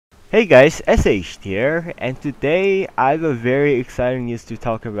Hey guys, SH here, and today I have a very exciting news to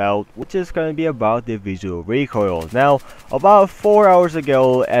talk about, which is going to be about the visual recoil. Now, about 4 hours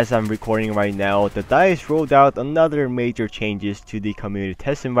ago, as I'm recording right now, the DICE rolled out another major changes to the community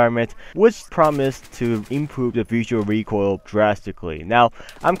test environment, which promised to improve the visual recoil drastically. Now,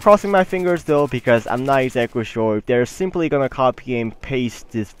 I'm crossing my fingers though, because I'm not exactly sure if they're simply gonna copy and paste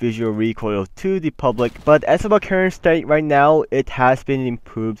this visual recoil to the public, but as of a current state right now, it has been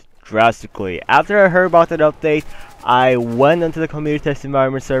improved drastically. After I heard about that update, I went onto the community test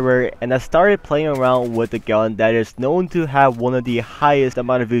environment server and I started playing around with the gun that is known to have one of the highest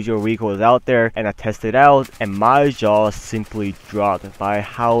amount of visual recoils out there, and I tested it out and my jaw simply dropped by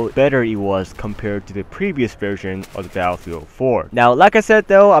how better it was compared to the previous version of the Battlefield 4. Now, like I said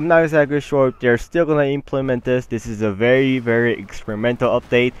though, I'm not exactly sure if they're still gonna implement this. This is a very experimental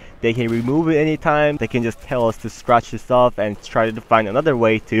update. They can remove it anytime. They can just tell us to scratch this off and try to find another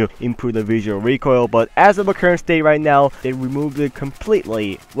way to improve the visual recoil, but as of a current state right now, they removed it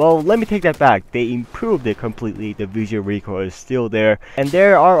completely. Well, let me take that back. They improved it completely. The visual recoil is still there, and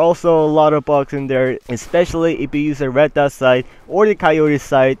there are also a lot of bugs in there, especially if you use a red dot sight or the coyote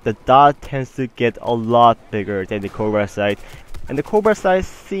sight. The dot tends to get a lot bigger than the cobra sight, and the cobra size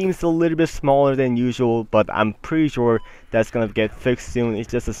seems a little bit smaller than usual, but I'm pretty sure that's gonna get fixed soon. It's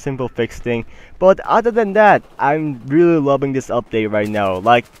just a simple fix thing. But other than that, I'm really loving this update right now.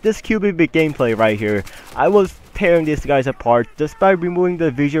 Like this QBB gameplay right here, I was tearing these guys apart just by removing the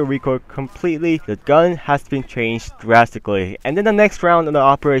visual recoil completely. The gun has been changed drastically. And then the next round on the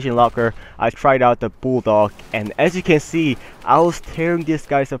Operation Locker, I tried out the Bulldog, and as you can see, I was tearing these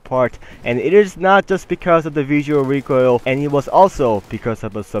guys apart, and it is not just because of the visual recoil, and it was also because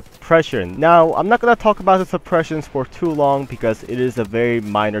of the suppression. Now, I'm not gonna talk about the suppressions for too long because it is a very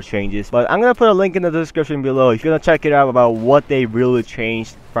minor changes, but I'm gonna put a link in the description below if you're gonna check it out about what they really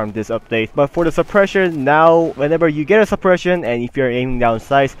changed from this update. But for the suppression, now whenever you get a suppression and if you're aiming down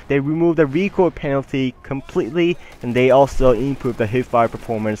sights, they remove the recoil penalty completely, and they also improve the hipfire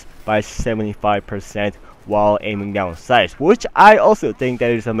performance by 75% while aiming down sights, which I also think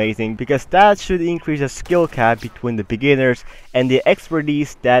that is amazing because that should increase the skill cap between the beginners and the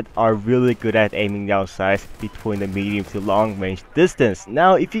expertise that are really good at aiming down sights between the medium to long range distance.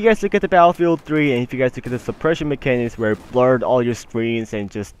 Now, if you guys look at the Battlefield 3 and if you guys look at the suppression mechanics where it blurred all your screens and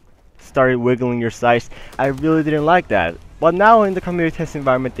just started wiggling your sights, I really didn't like that. But now in the community test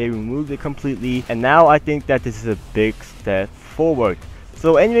environment, they removed it completely, and now I think that this is a big step forward.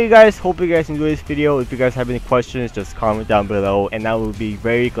 So anyway guys, hope you guys enjoyed this video. If you guys have any questions, just comment down below and I will be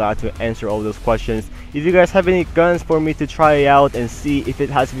very glad to answer all those questions. If you guys have any guns for me to try out and see if it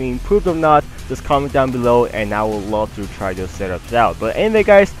has been improved or not, just comment down below and I would love to try those setups out. But anyway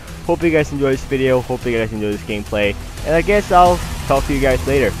guys, hope you guys enjoyed this video, hope you guys enjoyed this gameplay, and I guess I'll talk to you guys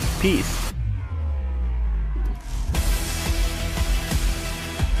later. Peace.